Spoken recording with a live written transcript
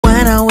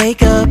I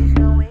wake up,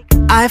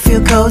 I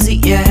feel cozy,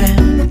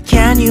 yeah.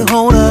 Can you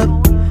hold up?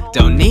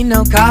 Don't need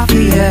no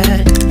coffee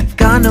yet.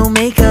 Got no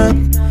makeup.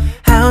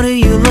 How do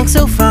you look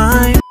so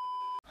fine?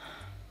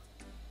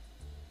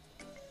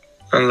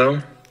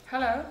 Hello?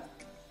 Hello?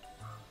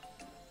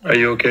 Are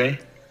you okay?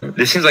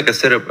 This seems like a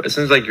setup. It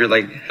seems like you're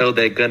like held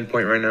at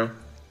gunpoint right now.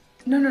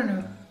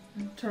 No.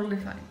 I'm totally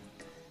fine.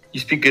 You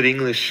speak good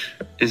English.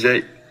 Is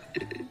that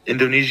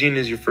Indonesian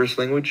is your first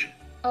language?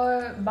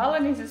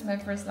 Balinese is my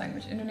first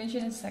language.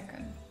 Indonesian is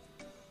second.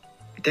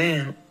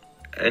 Damn.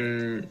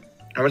 And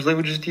how much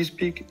languages do you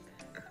speak?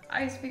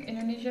 I speak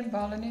Indonesian,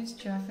 Balinese,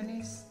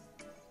 Japanese,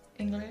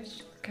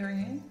 English,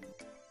 Korean.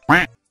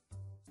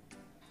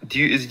 Do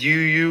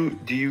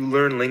you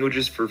learn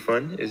languages for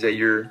fun? Is that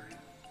your...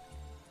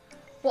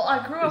 Well,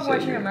 I grew up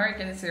watching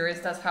American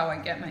series, that's how I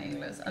get my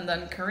English. And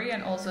then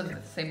Korean also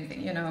the same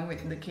thing, you know,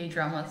 with the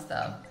K-drama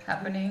stuff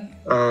happening.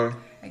 I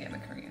get my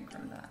Korean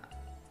from that.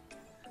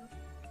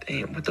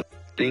 Damn, what the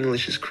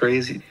English is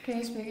crazy. Can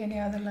you speak any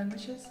other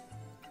languages?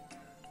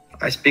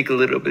 I speak a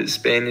little bit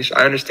Spanish.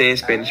 I understand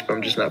Spanish, but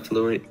I'm just not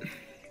fluent.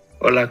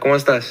 Hola, ¿cómo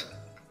estás?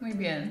 Muy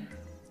bien.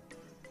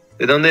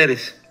 ¿De dónde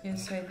eres? Yo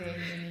soy de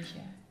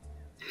Indonesia.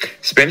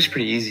 Spanish is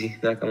pretty easy,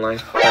 not gonna lie.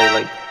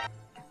 Probably like...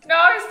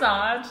 No, it's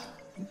not.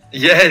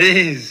 Yeah, it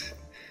is.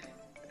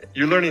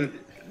 You're learning,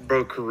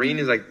 bro. Korean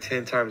is like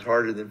 10 times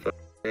harder than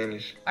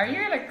Spanish. Are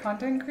you like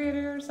content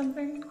creator or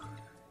something?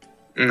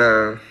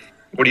 No.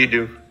 What do?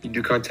 You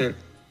do content?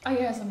 Oh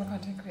yes, I'm a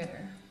content creator.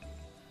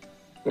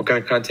 What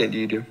kind of content do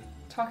you do?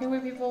 Talking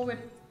with people with...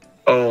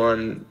 Oh,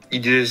 you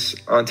do this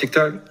on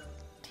TikTok?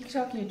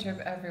 TikTok, YouTube,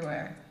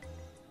 everywhere.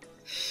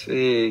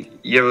 Sick.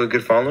 You have a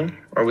good following?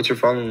 Or what's your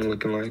following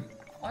looking like?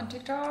 On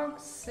TikTok,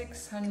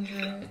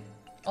 600,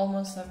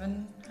 almost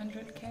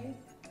 700k.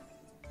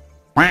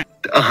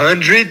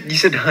 100? You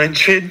said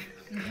 100?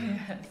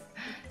 Yes,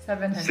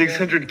 700.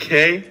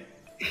 600k?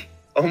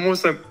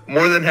 Almost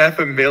more than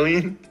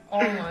 500,000?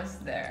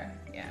 Almost there,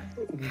 yeah.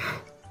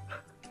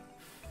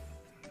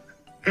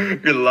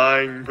 You're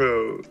lying,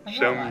 bro.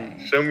 Show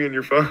me on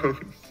your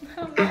phone.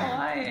 I'm not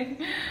lying.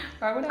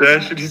 Why would I That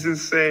lie? shit is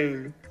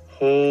insane.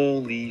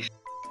 Holy shit.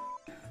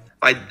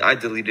 I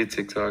deleted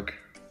TikTok.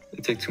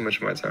 It took too much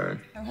of my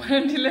time. I want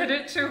to delete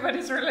it too, but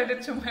it's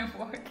related to my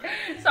work.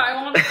 So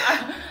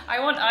I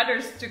want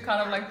others to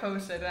kind of like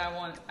post it, and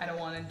I don't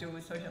want to do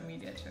with social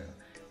media too,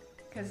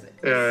 because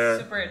it's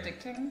super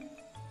addicting.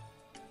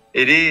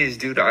 It is,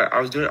 dude. I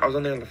was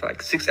on there for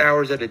like 6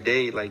 hours at a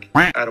day, like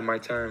out of my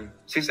time.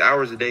 6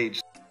 hours a day,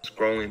 just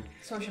scrolling,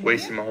 Social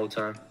wasting media? my whole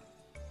time.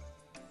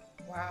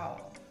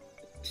 Wow.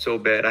 So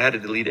bad. I had to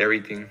delete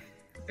everything,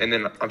 and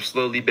then I'm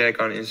slowly back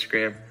on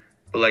Instagram.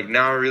 But like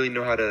now, I really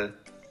know how to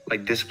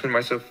like discipline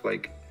myself,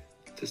 like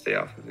to stay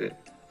off of it.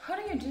 How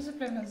do you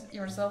discipline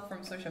yourself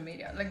from social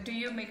media? Like, do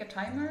you make a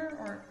timer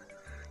or?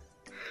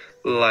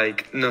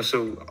 Like no,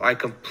 so I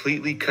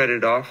completely cut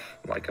it off.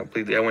 Like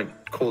completely, I went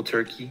cold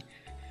turkey,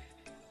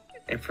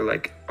 and for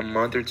like a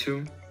month or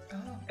two.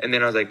 And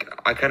then I was like,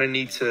 I kind of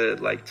need to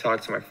like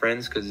talk to my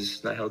friends because this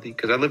is not healthy.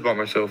 Because I live by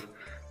myself.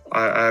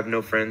 I have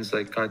no friends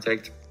like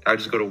contact. I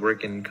just go to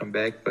work and come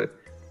back. But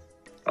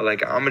now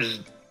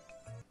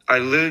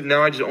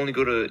I just only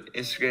go to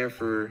Instagram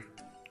for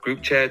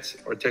group chats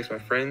or text my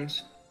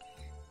friends.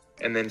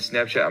 And then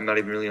Snapchat, I'm not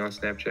even really on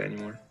Snapchat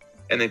anymore.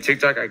 And then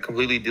TikTok, I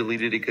completely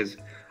deleted it because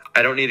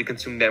I don't need to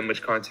consume that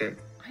much content.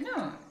 I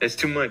know. It's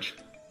too much.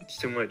 It's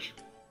too much.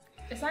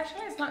 It's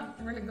not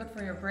really good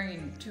for your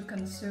brain to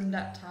consume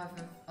that type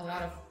of a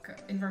lot of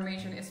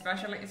information,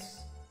 especially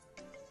it's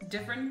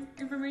different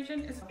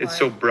information. It's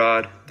so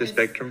broad, the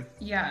spectrum.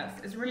 Yes,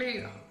 it's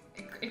really,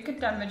 it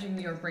could damaging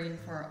your brain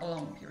for a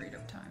long period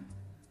of time,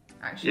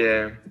 actually.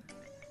 Yeah,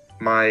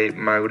 my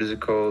what is it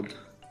called?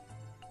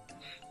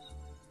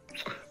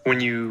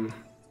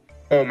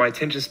 My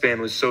attention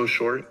span was so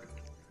short,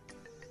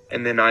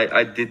 and then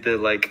I did the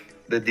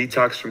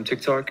detox from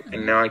TikTok,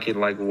 and now I can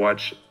like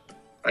watch.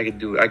 I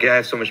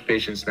have so much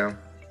patience now.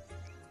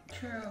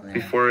 True. Yeah.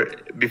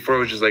 Before it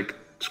was just like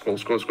scroll.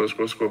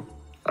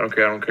 I don't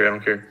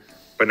care.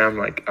 But now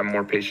I'm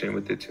more patient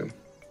with it too.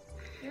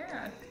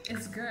 Yeah,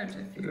 it's good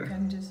if you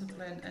can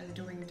discipline and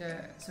doing the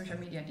social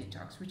media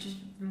detox, which is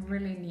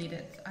really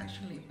needed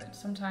actually. But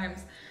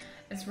sometimes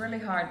it's really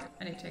hard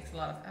and it takes a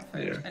lot of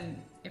effort. Yeah.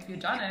 And if you've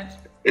done it,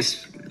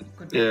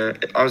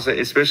 I was like,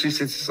 especially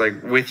since it's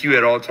like with you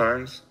at all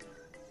times,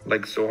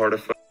 like so hard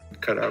to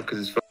cut out because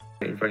it's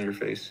in front of your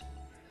face.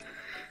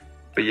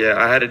 But yeah,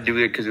 I had to do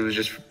it because it was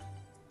just,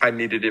 I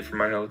needed it for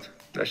my health.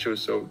 That shit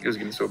was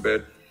getting so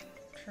bad.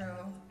 True.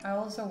 I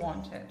also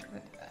want it,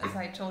 but as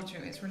I told you,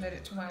 it's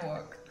related to my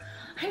work.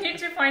 I need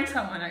to find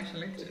someone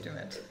actually to do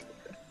it.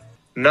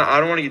 No, I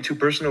don't want to get too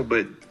personal,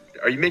 but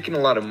are you making a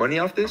lot of money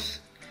off this?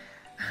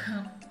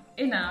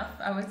 Enough,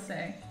 I would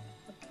say.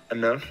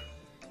 Enough?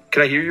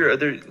 Can I hear your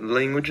other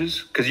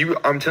languages? Because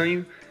I'm telling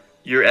you,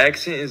 your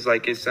accent is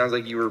like, it sounds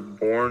like you were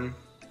born...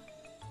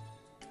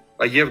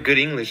 Like, you have good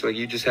English. Like,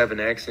 you just have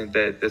an accent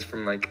that's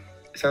from, like...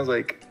 It sounds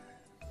like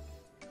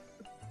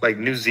like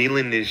New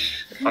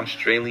Zealandish,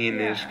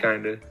 Australianish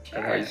kind of.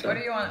 Sure. What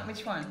do you want?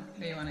 Which one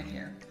do you want to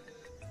hear?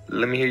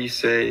 Let me hear you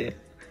say,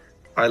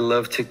 "I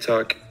love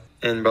TikTok"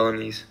 in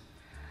Balinese.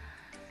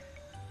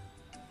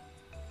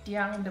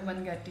 Tiang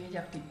demen gati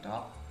jak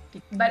TikTok.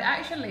 But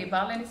actually,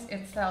 Balinese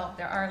itself,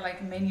 there are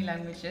like many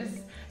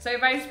languages. So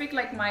if I speak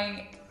like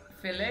my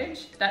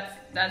village,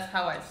 that's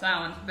how it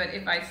sounds. But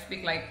if I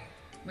speak like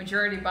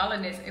majority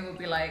Balinese, it would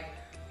be like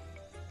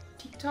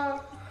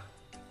TikTok.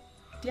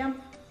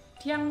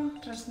 Tiang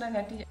terus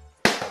nagati.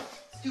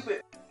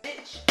 Stupid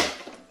bitch.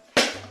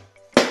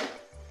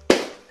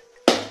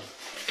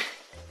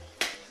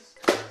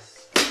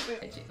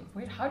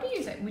 Wait, how do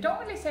you say? We don't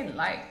really say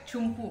like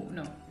chumpu,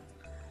 no.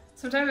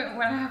 Sometimes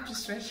when I have to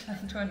switch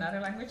to another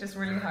language, it's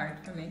really hard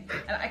for me,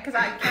 and because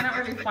I cannot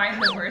really find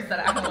the words that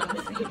I want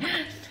to see.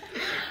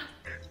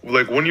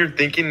 Like when you're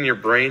thinking in your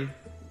brain,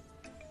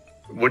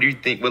 what do you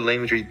think? What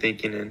language are you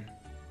thinking in?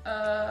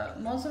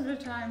 Most of the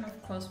time, of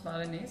course,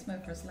 Balinese, my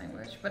first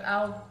language. But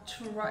I'll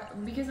try,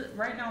 because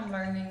right now I'm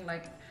learning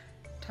like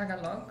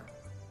Tagalog.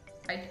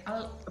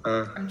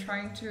 I'm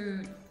trying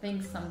to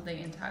think something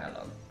in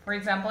Tagalog. For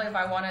example, if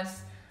I want to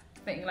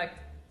think like,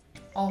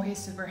 "Oh, he's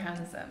super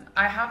handsome,"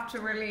 I have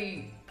to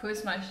really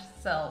push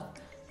myself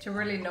to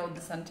really know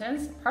the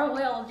sentence.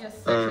 Probably I'll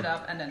just search it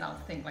up and then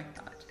I'll think like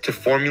that. To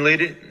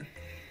formulate it?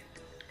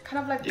 Kind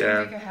of like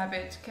to make a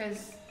habit,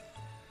 because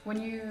when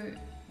you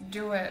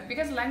do it,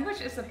 because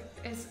language is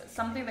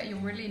something that you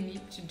really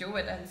need to do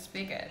it and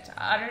speak it.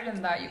 Other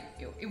than that,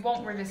 it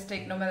won't really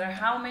stick, no matter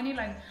how many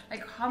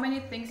like how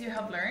many things you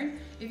have learned.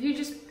 If you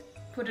just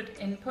put it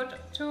input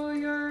to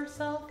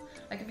yourself,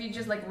 like if you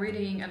just like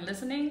reading and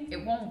listening,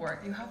 it won't work.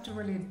 You have to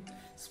really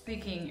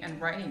speaking and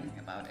writing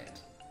about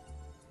it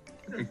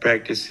and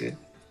practice it.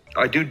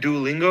 I do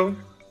Duolingo,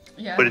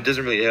 but it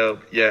doesn't really help.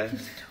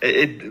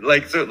 It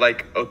like, so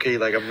like, okay,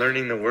 like I'm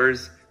learning the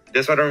words.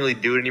 That's why I don't really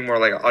do it anymore.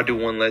 Like I'll do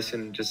one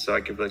lesson just so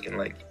I can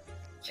like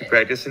keep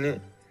practicing it.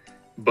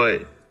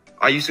 But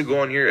I used to go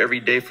on here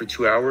every day for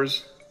 2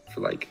 hours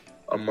for like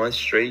a month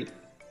straight,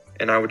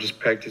 and I would just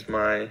practice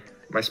my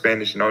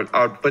Spanish, and I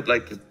would put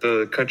like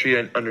the country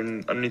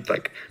underneath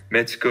like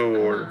Mexico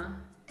or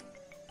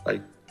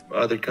like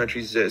other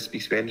countries that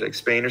speak Spanish, like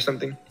Spain or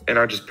something, and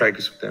I'll just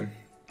practice with them.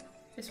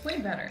 It's way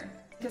better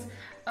because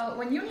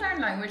when you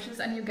learn languages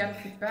and you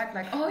get feedback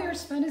like, "Oh, your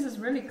Spanish is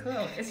really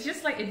cool," it's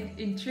just like it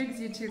intrigues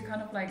you to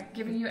kind of like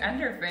giving you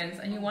endorphins,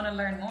 and you want to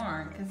learn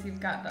more because you've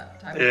got that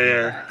type of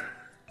feedback.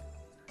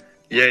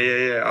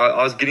 Yeah.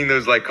 I was getting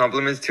those like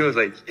compliments too. I was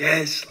like,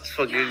 "Yes, let's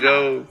fucking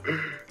go."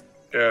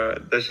 Yeah,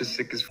 that's just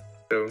sick as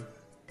though.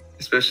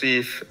 Especially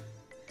if,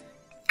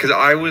 because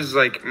I was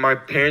like, my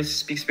parents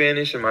speak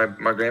Spanish and my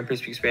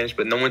grandparents speak Spanish,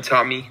 but no one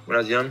taught me when I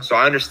was young, so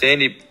I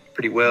understand it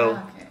pretty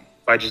well.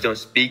 But I just don't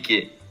speak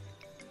it.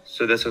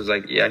 So that's what I was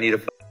like, I need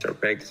to start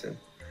practicing.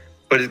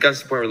 But it's gotten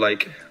to the point where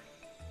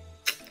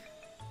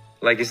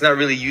like it's not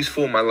really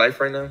useful in my life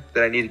right now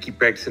that I need to keep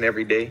practicing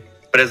every day.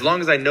 But as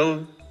long as I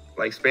know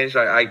like Spanish,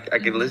 I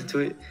can listen to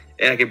it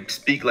and I can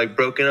speak like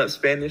broken up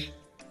Spanish.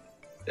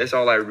 That's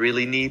all I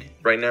really need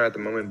right now at the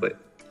moment. But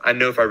I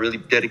know if I really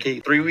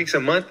dedicate 3 weeks a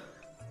month,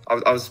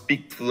 I'll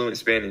speak fluent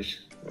Spanish.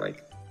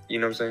 Like, you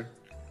know what I'm saying?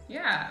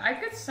 Yeah, I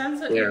could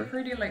sense that you're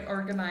pretty like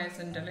organized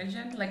and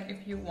diligent. Like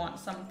if you want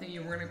something,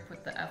 you really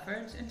put the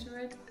effort into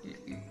it.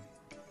 You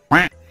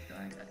like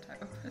that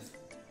type of person.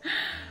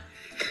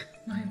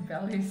 My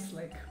belly's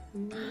like...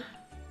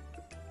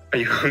 Are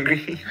you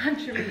hungry?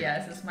 Actually,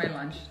 yes, it's my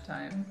lunch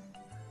time.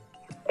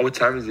 Oh, what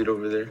time is it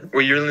over there?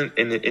 Well, you're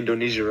in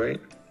Indonesia, right?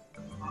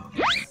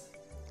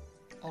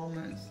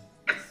 Almost.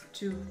 It's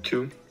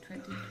 2:20.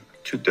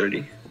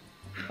 2:30.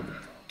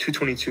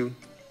 2:22.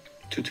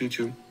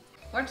 2:22.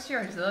 What's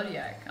your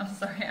zodiac? I'm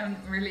sorry, I'm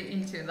really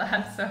into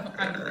that, so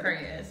I'm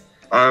curious.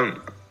 I'm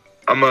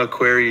an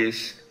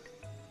Aquarius.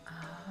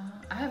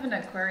 I have an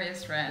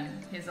Aquarius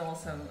friend. He's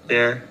also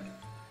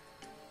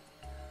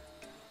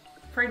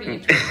pretty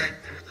introvert.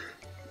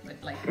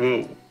 But like,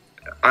 well,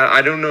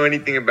 I don't know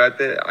anything about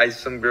that.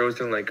 Some girls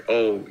don't like,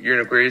 "Oh, you're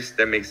an Aquarius,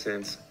 that makes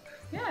sense."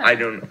 Yeah. I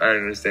don't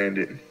understand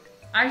it.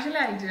 Actually,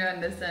 I do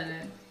understand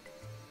it.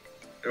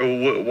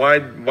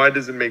 Why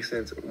does it make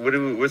sense?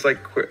 What's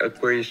like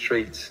Aquarius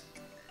traits?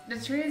 The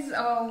traits,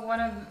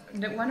 one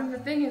of the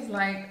thing is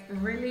like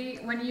really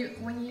when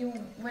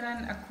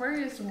an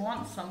Aquarius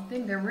wants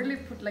something, they really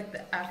put like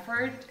the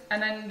effort,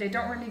 and then they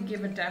don't really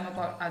give a damn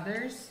about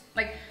others.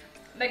 Like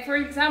for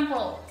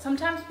example,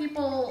 sometimes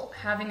people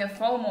having a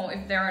FOMO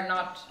if they are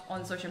not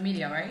on social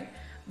media, right?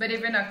 But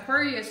if an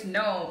Aquarius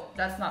know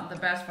that's not the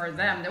best for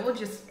them, they will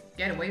just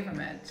get away from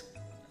it.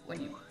 When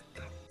you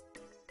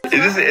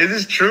Is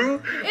this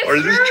true? It's or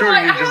is this true? Like,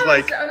 and you're just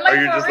like, or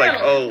you're just like,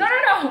 oh,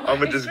 no. I'm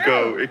gonna just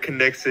go. It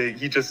connects it.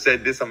 He just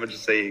said this. I'm gonna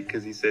just say it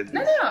because he said this.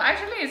 No.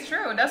 Actually, it's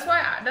true. That's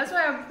why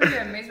I'm pretty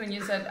amazed when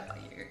you said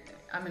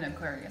I'm an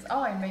Aquarius.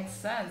 Oh, it makes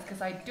sense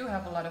because I do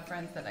have a lot of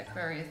friends that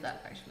Aquarius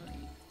that actually.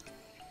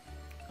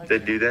 They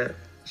do that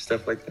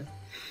stuff like that.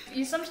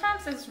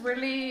 Sometimes it's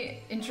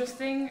really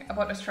interesting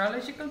about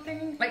astrological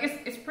thing. Like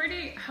it's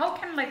pretty. How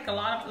can like a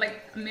lot of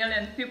like a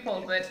million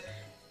people, but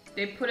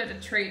they put it a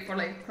trait for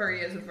like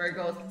Aquarius,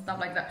 Virgos, and stuff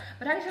like that.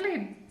 But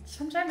actually,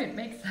 sometimes it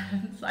makes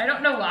sense. I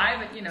don't know why,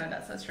 but you know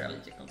that's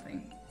astrological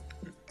thing.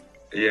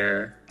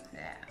 Yeah.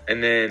 Yeah.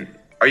 And then,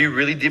 are you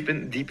really deep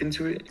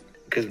into it?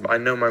 Because I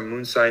know my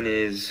moon sign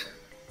is.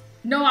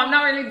 No, I'm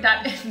not really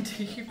that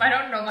deep. I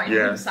don't know my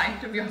moon sign,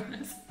 to be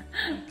honest.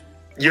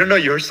 You don't know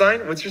your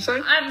sign? What's your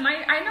sign? I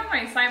know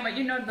my sign, but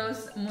you know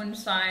those moon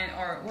sign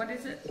or what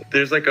is it?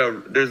 There's like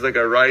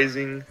a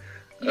rising.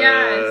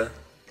 Yes.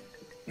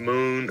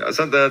 Moon,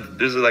 something.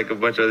 There's like a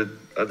bunch of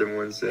other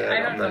ones that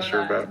I'm not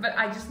sure about. But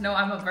I just know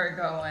I'm a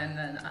Virgo, and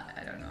then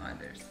I don't know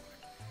others.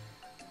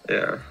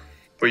 Yeah,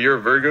 but you're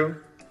a Virgo.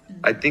 Mm-hmm.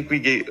 I think we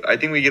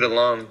get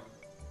along.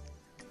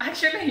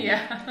 Actually,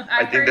 yeah.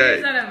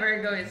 Aquarius and a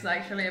Virgo is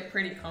actually a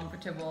pretty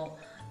compatible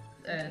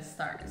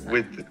star sign.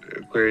 With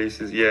Aquarius,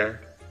 yeah.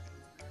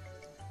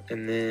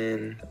 And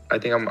then I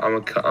think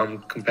I'm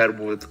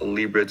compatible with a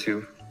Libra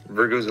too.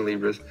 Virgos and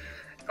Libras.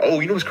 Oh,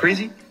 you know what's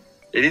crazy?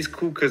 It is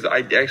cool because I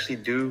actually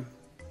do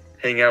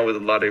hang out with a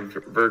lot of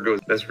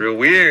Virgos. That's real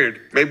weird.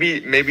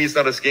 Maybe it's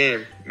not a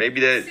scam. Maybe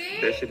that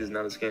shit is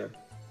not a scam.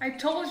 I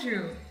told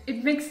you.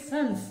 It makes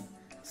sense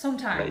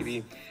sometimes.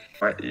 Maybe.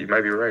 You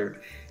might be right.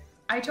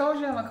 I told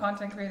you I'm a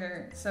content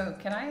creator. So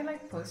can I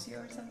like post you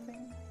or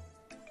something?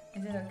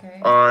 Is it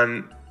okay?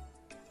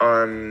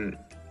 On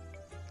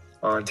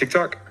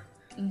TikTok?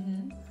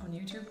 Mm-hmm. On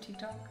YouTube,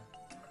 TikTok?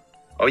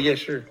 Oh yeah,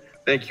 sure.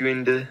 Thank you,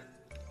 and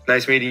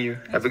nice meeting you.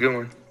 Have a good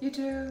one. You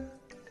too.